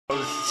Oh,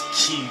 this is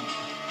cute.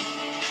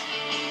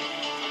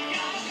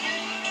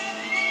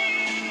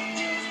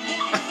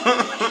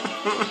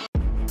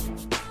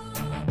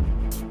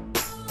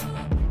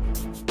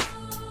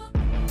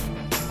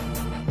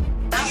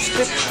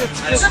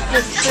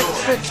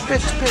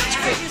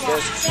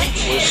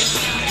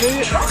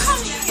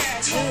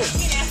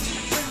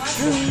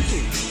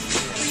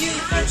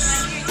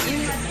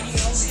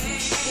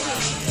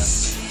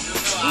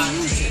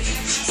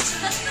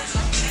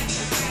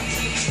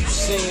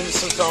 Singing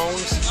some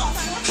songs.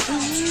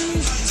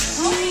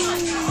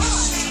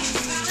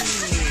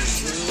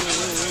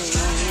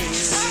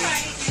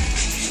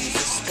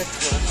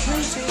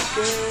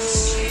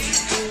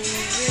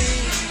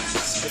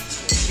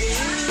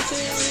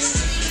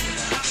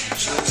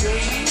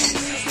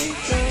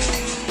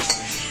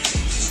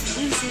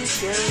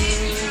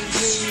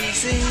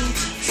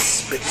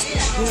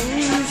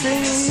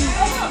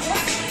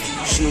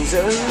 She's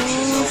a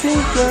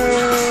movie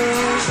girl.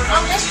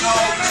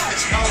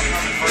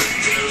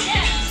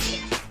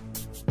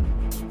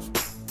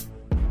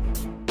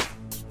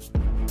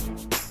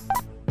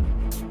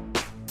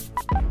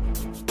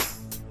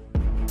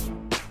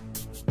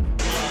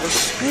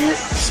 Spit.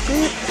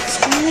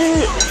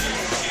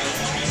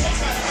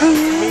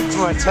 Meet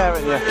my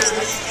telling you.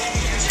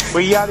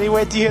 We yada,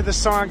 wait to hear the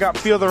song I got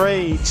Feel the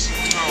Rage.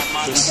 Spit.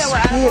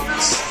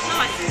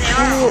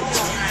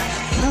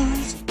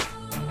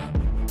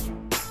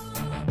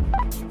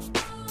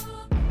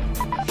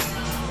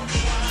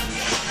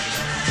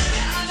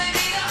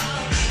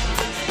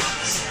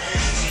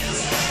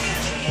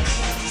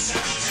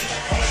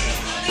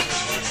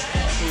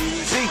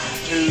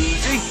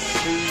 Who's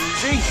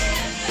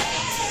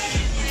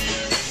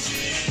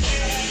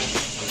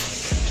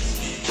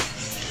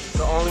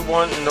the only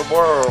one in the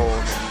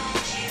world?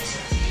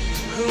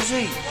 Who's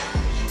he?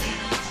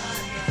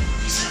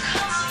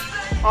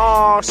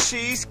 Oh,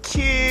 she's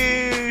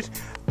cute.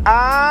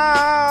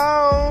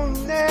 I'll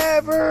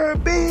never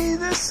be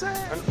the same.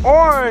 An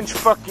orange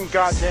fucking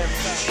goddamn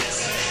thing.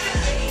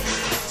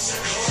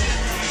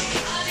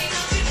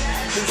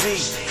 Who's he?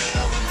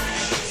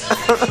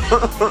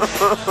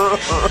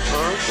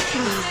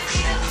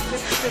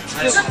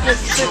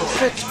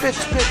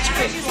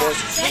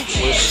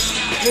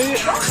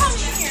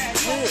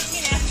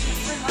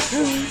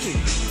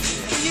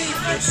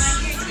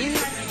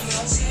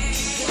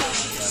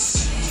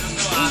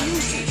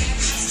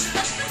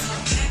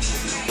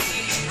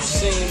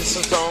 Singing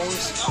some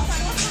songs.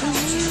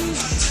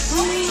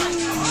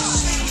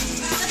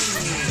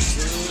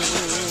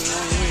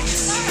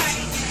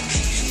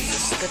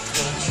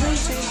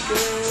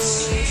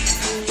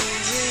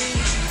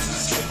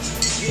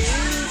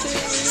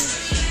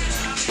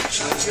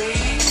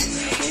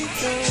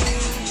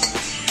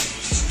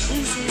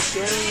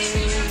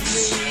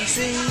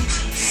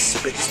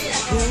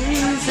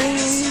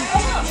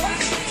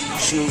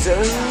 She's a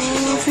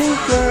movie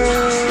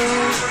girl.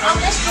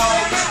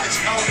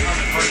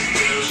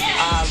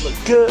 I look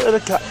good, I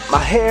got my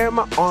hair,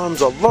 my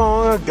arms are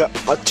long, I got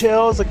my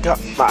tails, I got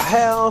my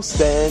house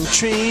and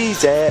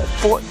trees at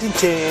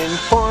 1410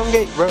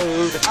 Farmgate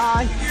Road.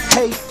 I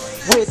hate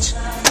witch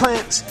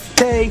plants,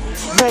 they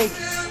make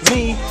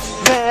me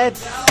mad,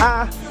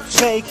 I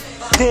make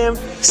them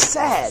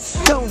sad.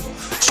 Don't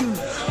you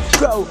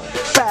go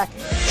back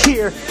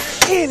here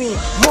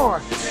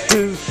anymore.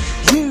 Do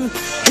you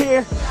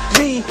hear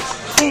me?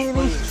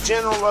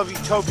 General of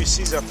Utopia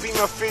sees a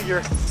female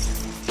figure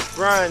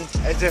run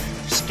as if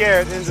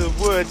scared into the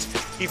woods.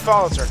 He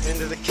follows her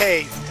into the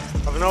cave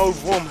of an old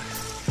woman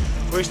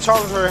where he's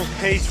talking to her and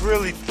he's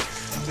really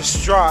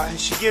distraught. And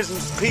she gives him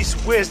a piece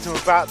of wisdom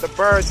about the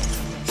birds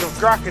of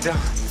crocodile.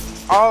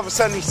 All of a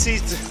sudden he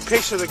sees the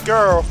picture of the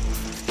girl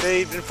that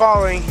he'd been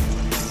following.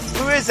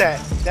 Who is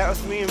that? That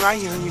was me in my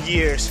young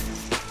years.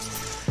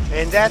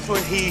 And that's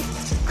when he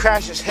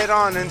crashes head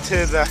on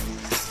into the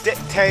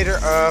dictator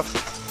of,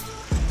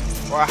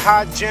 or a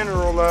high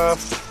general of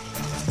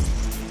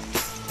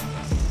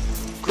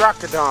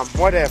crocodile,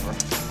 whatever.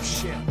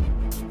 Shit.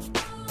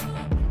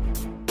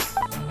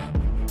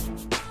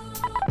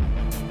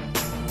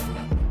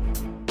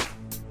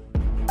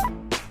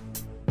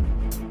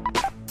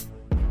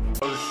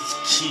 Oh, this is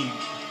cute.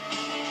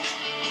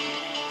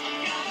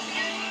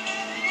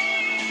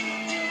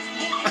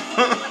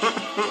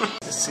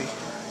 Let's see.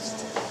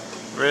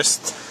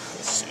 Wrist.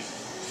 Let's see.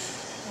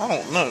 I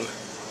don't know.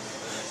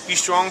 You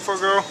strong for a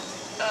girl?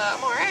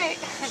 I'm alright.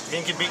 You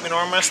think you beat me in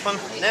arm wrestling?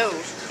 No.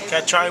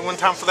 Can I try one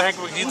time for the heck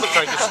of it? You look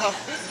like this.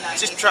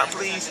 Just try,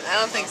 please. I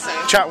don't think so.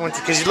 Try one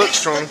because you look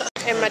strong.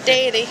 And my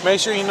daddy. Make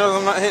sure you know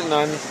I'm not hitting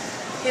on you.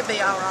 He'll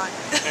be alright.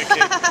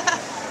 Okay.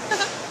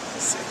 Let's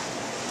see.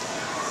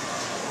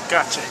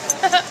 Gotcha.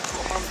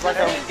 Go.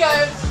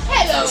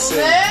 Hello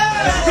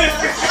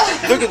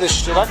there. Look at this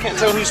shit. I can't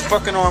tell whose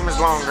fucking arm is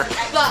longer.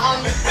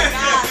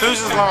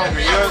 Whose is longer?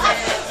 Yours?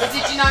 But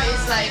did you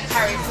notice like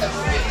character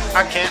will be more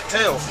I can't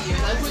tell. to you?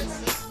 Like,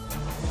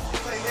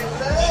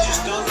 You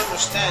just don't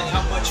understand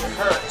how much it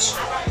hurts.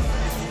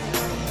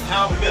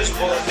 How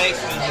miserable it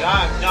makes me that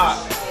I'm not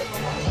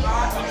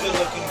a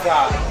good-looking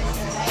guy.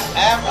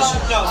 Average?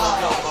 No,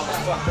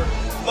 motherfucker.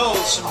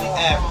 Loathsomely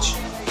average.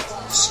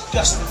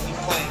 Disgustingly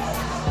plain.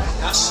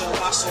 I sell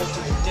my soul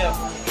to the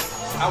devil.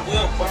 I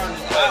will burn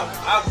it.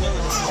 I will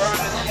burn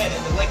in the head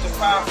in the lake of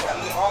fire for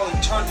all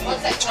eternity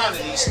of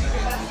eternities.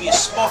 Be a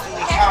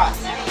smokingly hot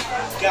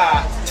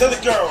guy. To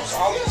the girls,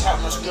 all the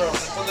top-notch girls.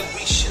 For the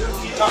be shit,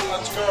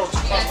 top-notch girls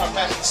to cross my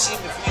path and see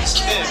me if me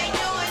spin.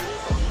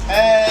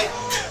 Hey.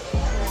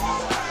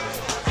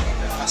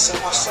 I sell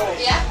my soul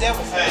to the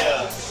devil.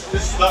 Hey,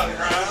 this is Dr.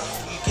 Grimes.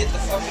 You get the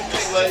fucking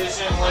picture.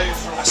 Ladies and ladies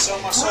from I sell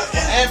my soul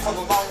and for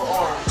the longer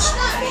arms.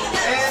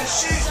 and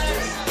she's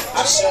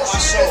I sell my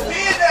soul.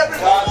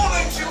 God,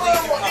 you can come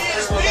through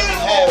and let me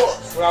have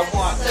what I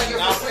want.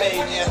 And I'm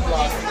paid after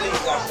I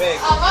please, I beg.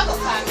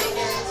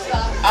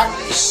 I can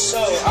be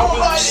so, I will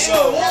be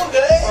so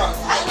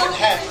fucking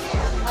happy.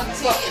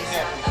 Fucking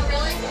happy.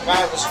 If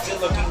I was a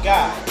good looking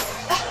guy.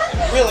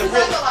 And really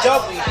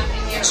doubly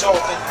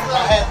exalted.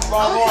 I had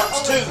long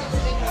arms too.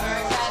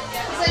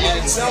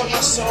 And it's selling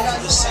my soul for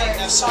the same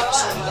that selling my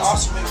soul to the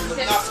awesome maybe look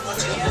not so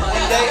much even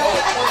one day or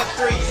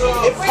 23.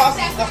 If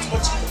possible, not so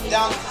much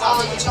down not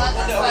so much in the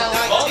window of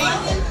 19.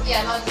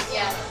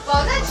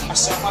 I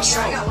sell my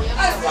soul. My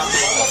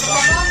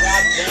motherfucking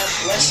goddamn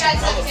blessed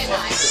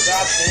motherfucking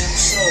goddamn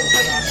soul.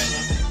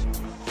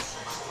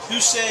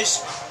 Who says,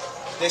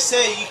 they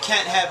say you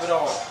can't have it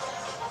all.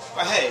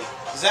 But hey,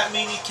 does that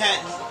mean you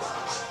can't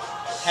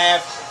have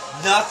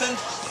nothing?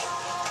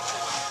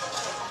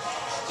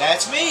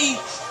 That's me.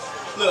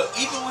 Look,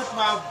 even with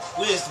my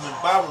wisdom and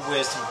Bible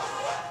wisdom,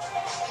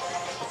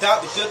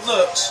 without the good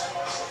looks,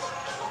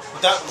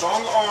 without the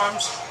long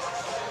arms,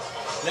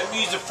 let me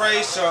use the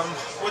phrase from,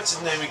 what's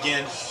his name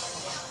again?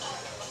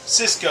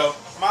 Cisco.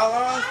 My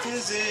life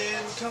is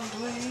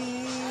incomplete.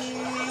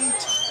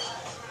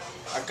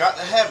 I got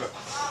to have it.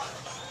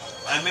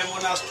 I remember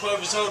when I was 12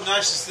 years old and I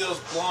used to see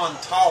those blonde,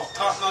 tall,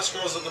 top-notch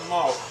girls at the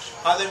mall.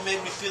 How they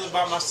made me feel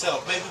about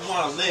myself. Made me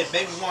want to live.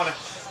 Made me want to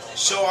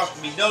show off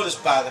and be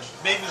noticed by them.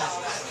 Made me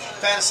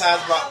fantasize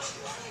about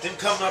them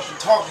coming up and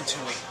talking to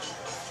me.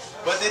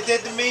 What they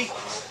did to me,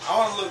 I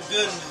want to look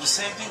good and do the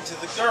same thing to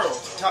the girls,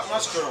 the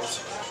top-notch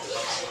girls.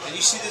 And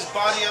you see this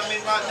body I'm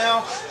in right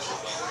now?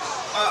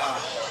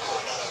 I'm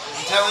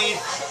telling you,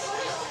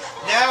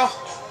 now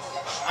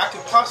I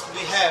could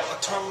possibly have a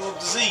terminal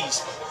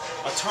disease,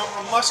 a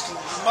terminal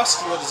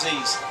muscular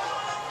disease.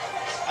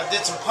 I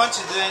did some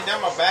punches today, now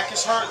my back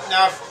is hurt.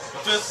 Now it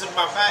feels in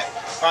my back.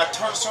 If I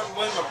turn a certain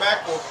way, my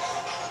back will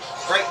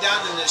break down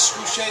in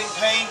excruciating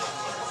pain.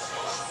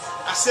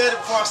 I said it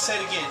before I said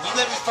it again. You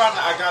let me find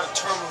out I got a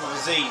terminal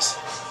disease.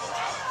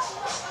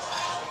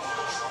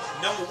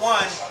 Number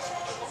one,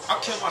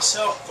 I'll kill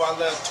myself if I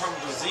let a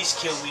terminal disease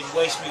kill me and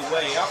waste me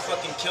away.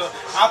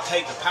 I'll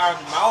take the power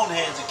into my own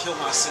hands and kill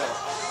myself.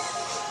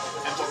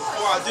 And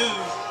before I do,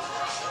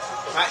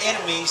 my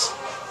enemies,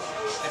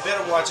 they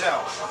better watch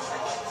out.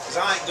 Because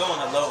I ain't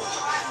going alone.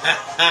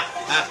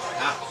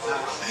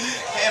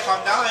 Hey, if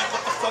I'm dying,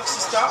 what the fuck's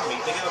to stop me?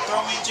 They're going to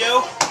throw me in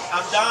jail?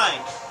 I'm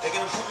dying. They're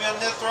going to put me on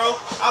death row?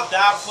 I'll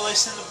die before they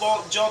send the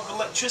jolt of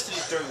electricity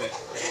through me.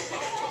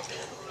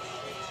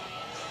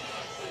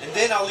 And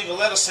then I'll leave a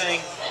letter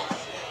saying,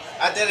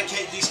 I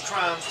dedicate these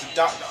crimes to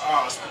Dr.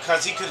 Oz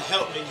because he could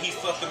help me and he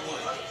fucking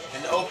would.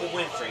 And Oprah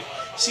Winfrey.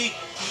 See,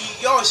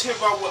 you always hear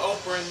about what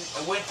Oprah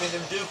and Winfrey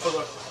and them do for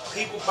the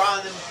people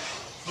buying them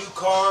new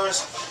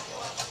cars.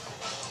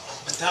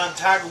 One time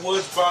Tiger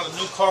Woods bought a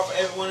new car for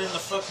everyone in the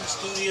fucking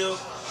studio.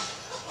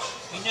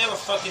 You never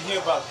fucking hear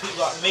about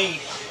people like me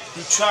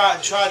who try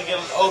to get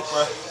on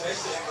Oprah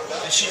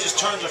and she just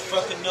turns her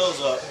fucking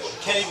nose up.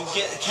 Can't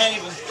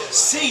even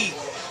see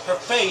her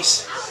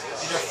face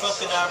in her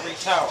fucking ivory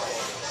tower.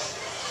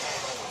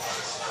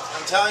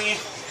 I'm telling you,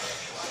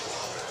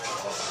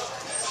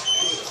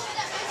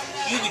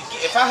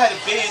 if I had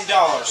 $1 billion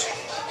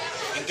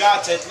and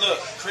God said, look,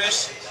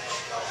 Chris,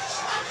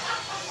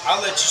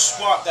 I'll let you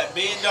swap that $1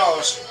 billion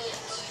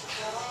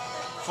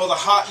for the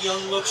hot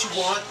young looks you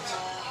want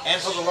and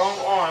for the long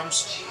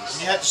arms, and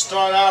you have to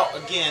start out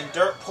again,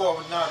 dirt poor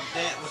with not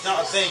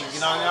a thing, you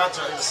know, not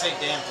to say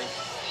damn thing.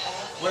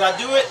 Would I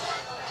do it?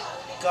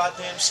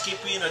 Goddamn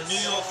Skippy in a New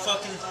York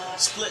fucking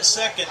split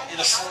second.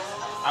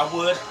 I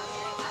would.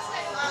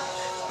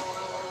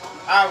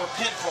 I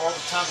repent for all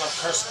the times I've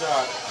cursed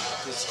God.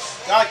 Because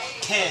God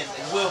can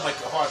and will make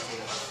it hard for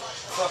me.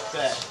 Fuck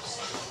that.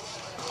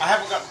 I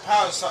haven't got the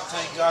power to stop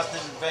saying God's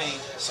name in vain.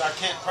 So I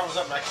can't promise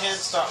that, but I can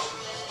stop.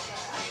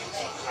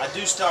 I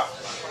do stop.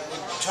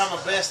 Try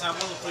my best and I'm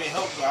willing for your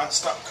help, God, to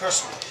stop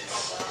cursing me.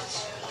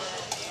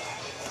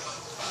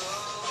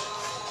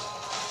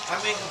 I'm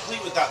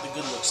incomplete without the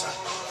good looks.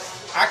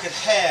 I could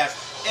have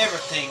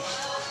everything.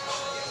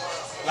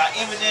 Like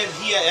Eminem,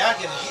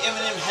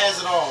 Eminem has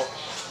it all,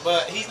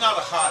 but he's not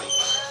a hottie.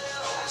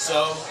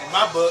 So, in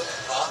my book,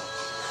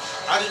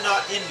 I do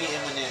not envy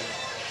Eminem.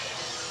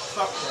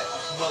 Fuck that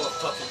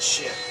motherfucking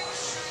shit.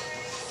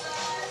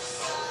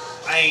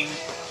 I mean,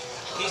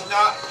 he's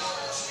not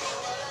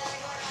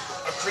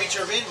a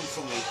creature of envy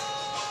for me.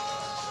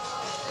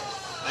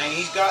 I mean,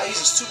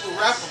 he's a super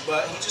rapper,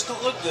 but he just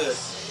don't look good.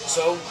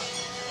 So,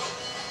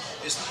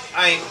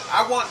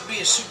 I want to be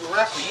a super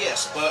rapper,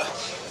 yes, but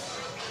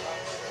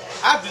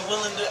I'd be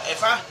willing to,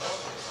 if I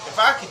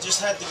could just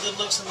have the good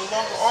looks and the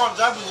longer arms,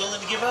 I'd be willing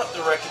to give up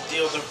the record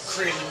deal, the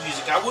creating the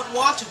music. I wouldn't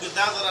want to, but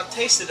now that I've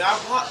tasted it, I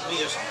want to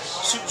be a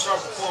superstar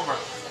performer,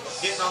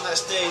 getting on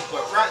that stage.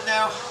 But right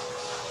now,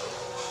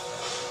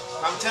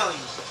 I'm telling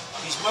you,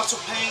 these muscle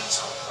pains,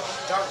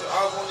 Dr.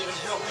 Oz won't even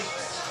help me.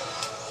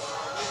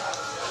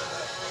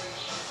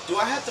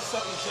 Do I have to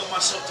fucking kill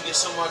myself to get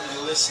somebody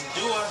to listen?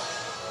 Do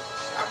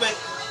I bet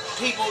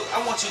people,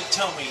 I want you to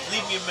tell me,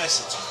 leave me a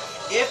message.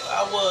 If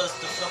I was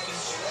the fucking,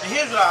 and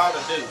here's what I ought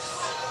to do.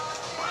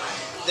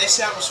 They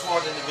say I'm a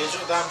smart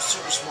individual, that I'm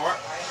super smart.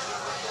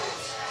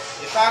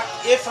 If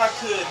I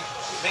could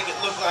make it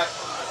look like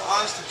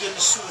honest to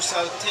goodness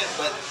suicide attempt,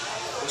 but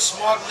was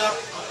smart enough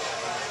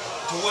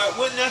to where it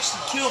wouldn't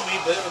actually kill me,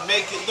 but it would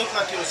make it look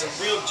like it was a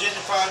real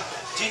genuine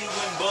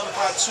bona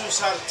fide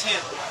suicide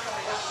attempt,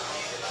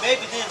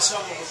 maybe then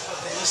someone would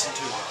fucking listen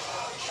to it.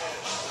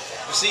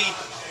 But see,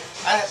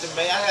 I'd have to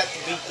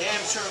be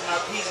damn sure in my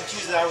P's and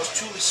Q's that I was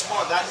truly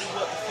smart, that I knew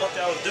what the fuck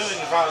I was doing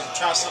if I was to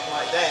try something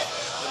like that.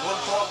 But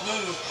one false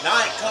move, now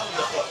I ain't coming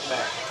the fuck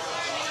back.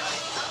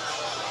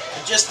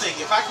 And just think,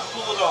 if I could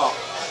pull it off,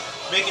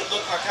 make it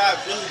look like I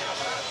really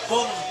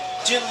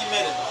genuinely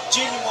made a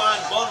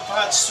genuine bona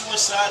fide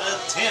suicide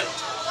attempt,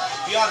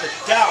 beyond a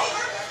doubt,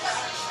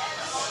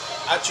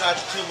 I tried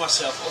to kill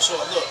myself, or so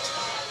it looked.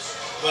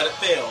 But it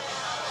failed.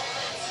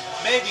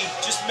 Maybe,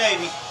 just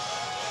maybe,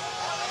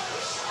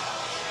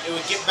 it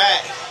would get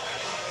back,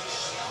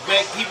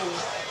 make people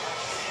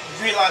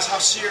realize how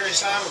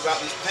serious I am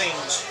about these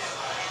pains,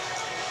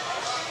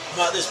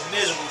 about this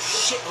miserable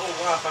shithole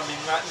life I'm in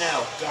right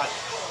now. God,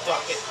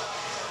 fuck it.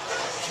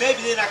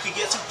 Maybe then I could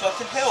get some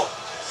fucking help.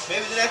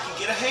 Maybe then I could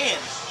get a hand.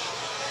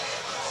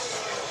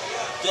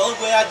 The only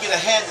way I'd get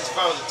a hand is if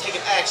I was to take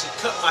an axe and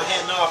cut my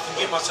hand off and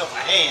give myself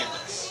a hand.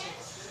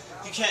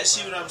 You can't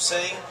see what I'm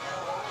saying?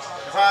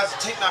 If I was to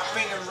take my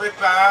finger and rip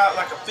it out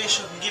like a fish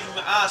who can give him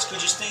an eyes, could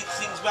you think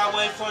things about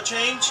waiting for a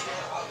change?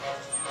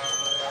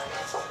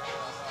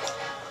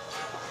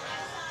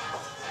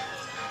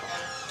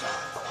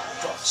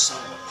 God, fuck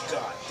son of a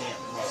goddamn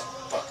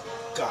motherfucker,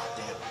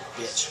 goddamn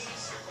bitch.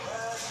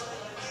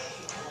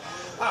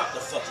 I ought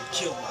to fucking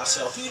kill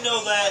myself. You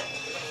know that?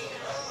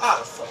 I ought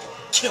to fucking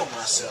kill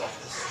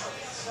myself.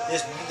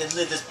 This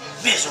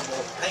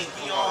miserable pain.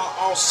 You know,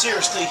 all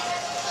seriously,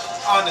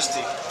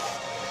 honesty.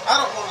 I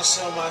don't want to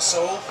sell my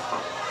soul.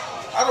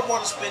 I don't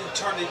want to spend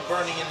eternity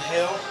burning in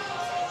hell.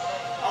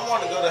 I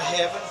want to go to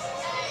heaven.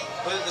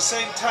 But at the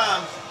same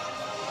time,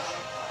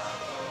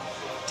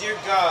 dear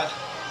God,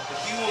 if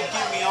you will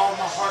give me all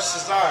my heart's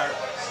desire,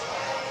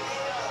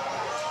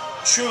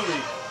 truly,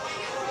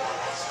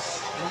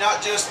 and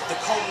not just the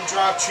cold and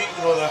dry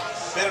treatment or the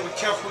better be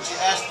careful what you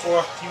ask for,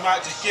 you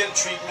might just get a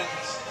treatment.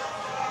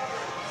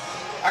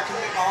 I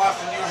commit my life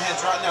in your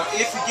hands right now.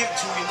 If you give it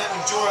to me, let me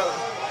enjoy it.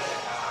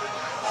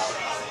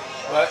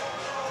 But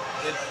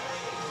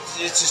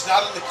it's just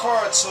not in the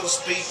cards, so to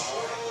speak.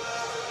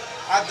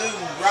 I do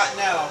right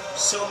now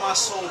sell my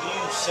soul to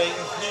you,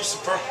 Satan,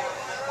 Lucifer,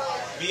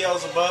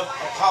 Beelzebub,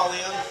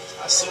 Apollyon.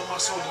 I sell my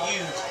soul to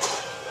you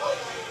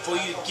for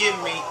you to give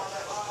me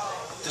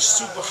the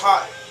super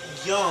hot,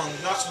 young,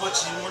 not so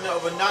much as you want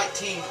over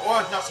 19,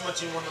 or not so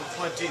much as you want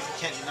over 22 if you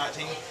can't do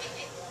 19,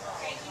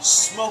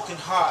 smoking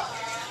hot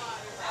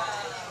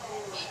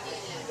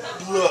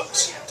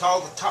looks to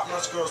all the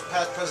top-notch girls,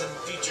 past, present, and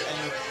future, and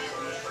you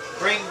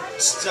bring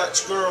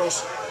such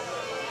girls,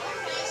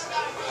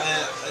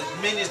 as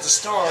many as the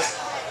stars,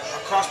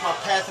 across my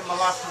path in my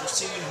life who will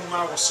see me whom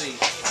I will see.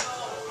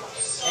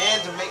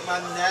 And to make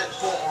my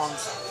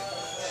forearms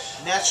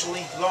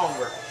naturally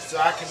longer, so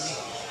I can be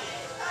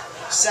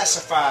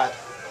sassified,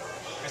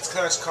 as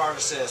Clarence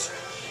Carter says.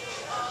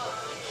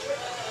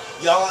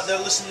 Y'all out there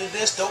listening to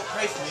this, don't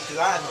pray for me,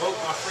 because I invoke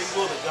my free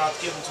will that God's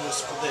given to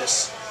us for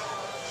this.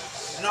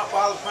 Do not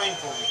bother praying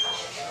for me.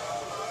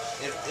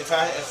 If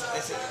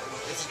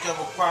it's going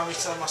to require me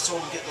selling my soul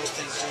to get those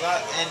things,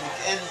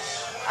 and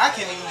I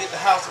can't even get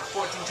the house at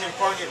 1410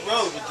 Farmgate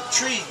Road with the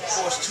trees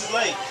before it's too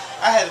late.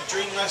 I had a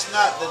dream last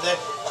night that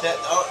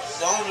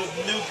the owner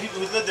knew people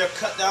who lived there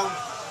cut down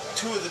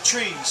 2 of the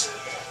trees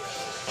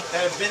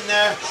that have been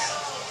there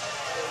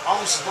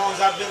almost as long as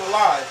I've been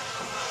alive.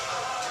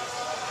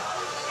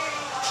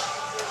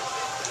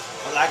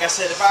 But like I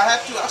said, if I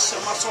have to, I'll sell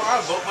my soul.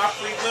 I'll vote my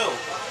free will.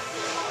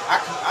 I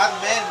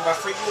demand my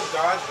free will,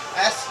 God.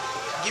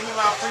 Give me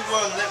my free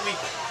will and let me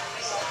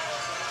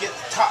get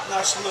the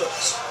top-notch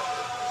looks,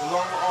 the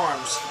longer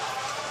arms.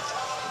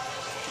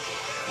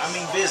 I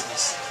mean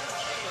business.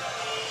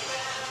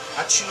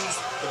 I choose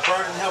to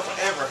burn in hell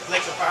forever,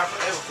 lake of fire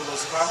forever for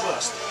those if I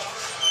must.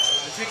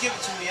 If you give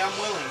it to me, I'm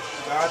willing,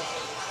 God.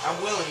 I'm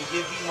willing to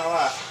give you my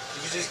life.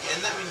 And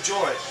let me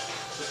enjoy it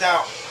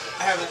without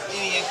having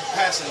any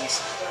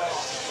incapacities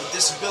or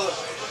disability,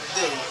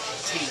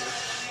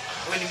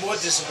 or any more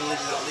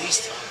disabilities at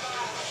least.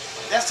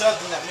 That's the other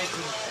thing that makes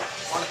me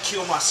want to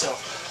kill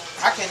myself.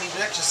 I can't even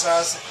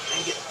exercise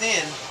and get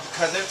thin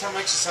because every time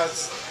I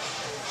exercise,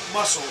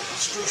 muscle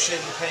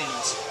excruciating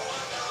pains.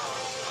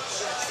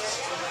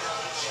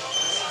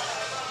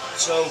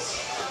 So,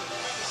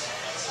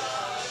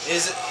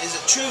 is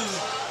it true?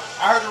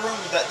 I heard a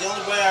rumor that the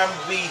only way I'm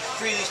going to be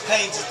free of these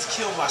pains is to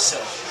kill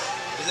myself.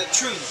 Is it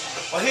true?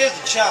 Well, here's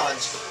the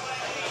challenge.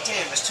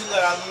 Damn, it's too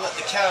late. I let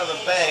the cat out of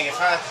the bag. If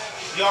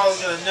y'all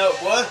are going to know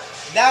what?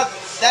 Now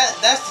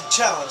that's the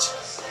challenge.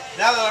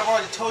 Now that I've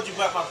already told you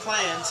about my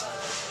plans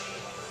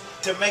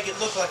to make it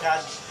look like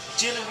I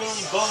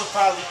genuinely, bona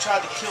fide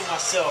tried to kill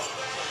myself,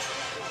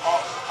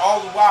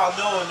 all the while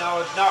knowing it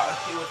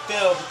would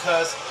fail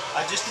because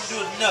I just didn't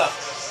do it enough.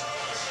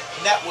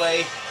 And that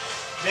way,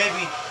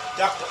 maybe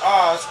Dr.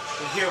 Oz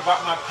would hear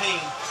about my pain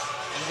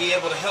and be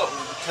able to help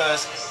me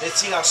because they'd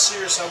see how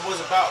serious I was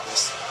about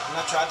this when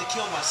I tried to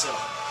kill myself.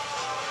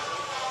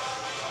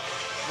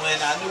 When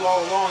I knew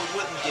all along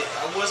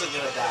I wasn't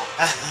gonna die.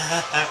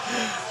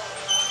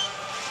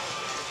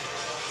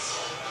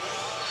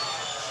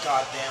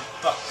 Goddamn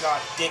fuck,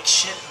 god dick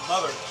shit,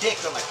 mother dick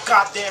on the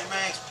goddamn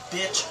rags,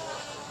 bitch.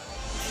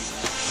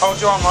 Hold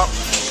your arm up.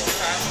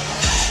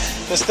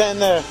 Just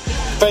stand there.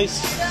 Face.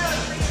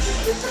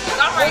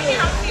 I'm right here.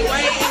 I'm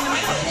way in the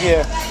middle.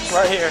 Yeah,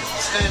 right here.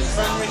 Stand in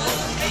front of me.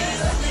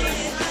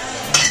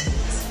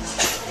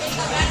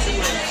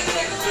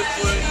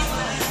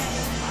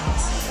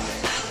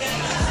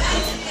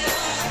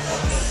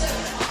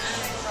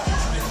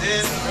 And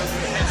then hold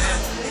your hand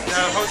in.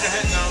 Now hold your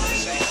hand down. Let's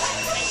see.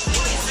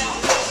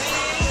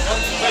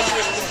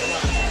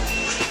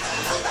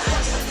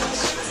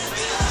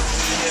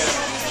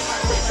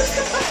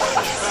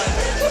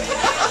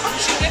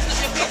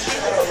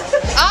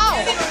 Oh!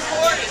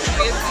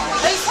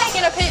 Who's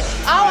taking a picture?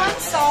 Oh, I'm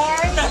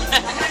sorry.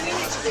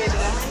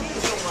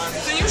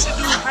 So you should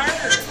do her.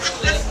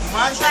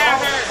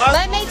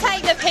 Let me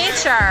take the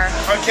picture.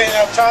 Okay,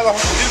 now Tyler,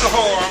 do the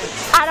whole arm.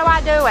 How do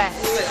I do it?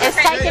 It's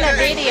taking a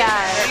video.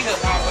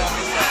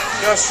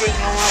 Just sitting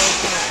on my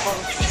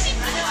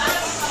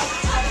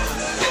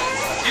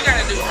You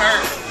gotta do her.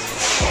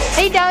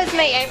 He does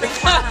me every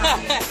time.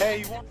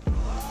 Hey,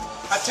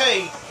 I tell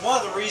you, one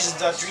of the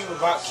reasons I dream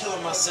about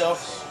killing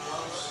myself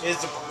is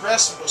the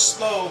progressive but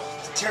slow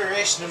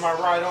deterioration in my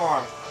right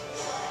arm.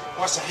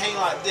 Once I hang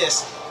like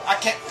this, I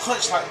can't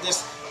punch like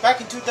this. Back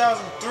in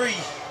 2003,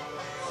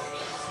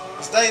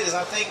 as late as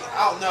I think,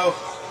 I don't know,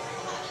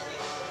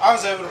 I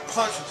was able to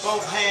punch with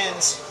both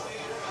hands,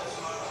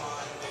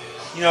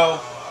 you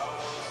know,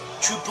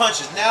 true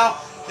punches. Now,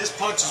 this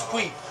punch is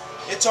weak.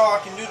 It's all I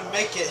can do to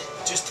make it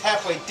just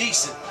halfway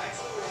decent.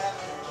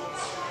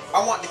 I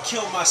want to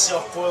kill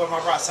myself before my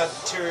right side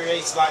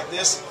deteriorates like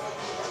this.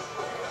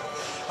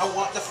 I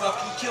want to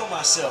fucking kill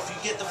myself. You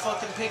get the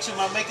fucking picture? Am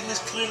I making this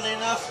clearly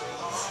enough?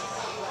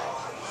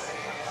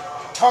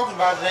 Talking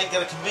about it ain't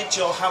gonna convince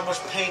y'all how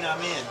much pain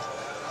I'm in.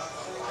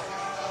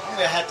 I'm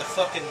gonna have to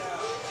fucking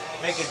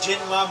make a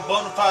genuine,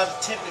 bona fide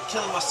attempt at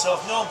killing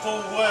myself, knowing full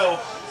well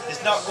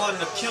it's not going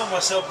to kill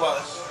myself,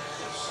 but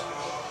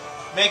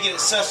making it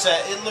such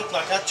that it looked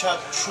like I tried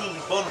to truly,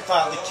 bona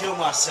fide kill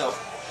myself.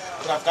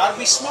 But I've got to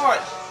be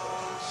smart.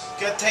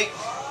 Got to take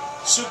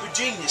super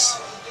genius,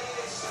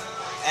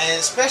 and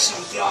especially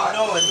with y'all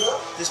knowing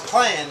this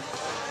plan.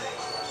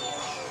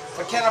 If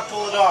I cannot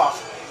pull it off,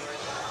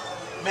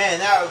 man,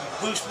 that would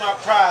boost my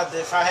pride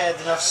if I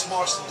had enough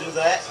smarts to do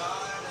that.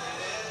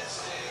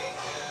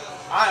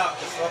 I ought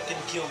to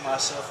fucking kill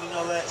myself, you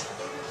know that?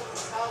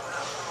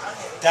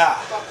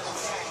 Die.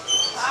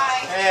 Hi.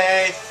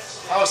 Hey.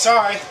 Oh,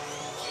 sorry.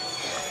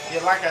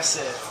 Yeah, like I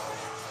said,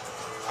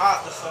 I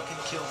ought to fucking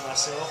kill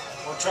myself.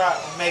 Or try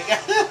to make it.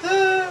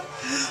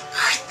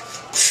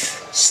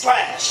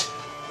 Slash.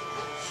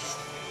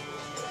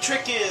 The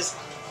trick is,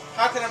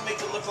 how can I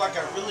make it look like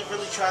I really,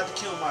 really tried to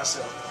kill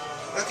myself?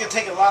 That's going to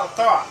take a lot of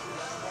thought.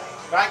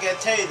 But I got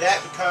to tell you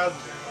that because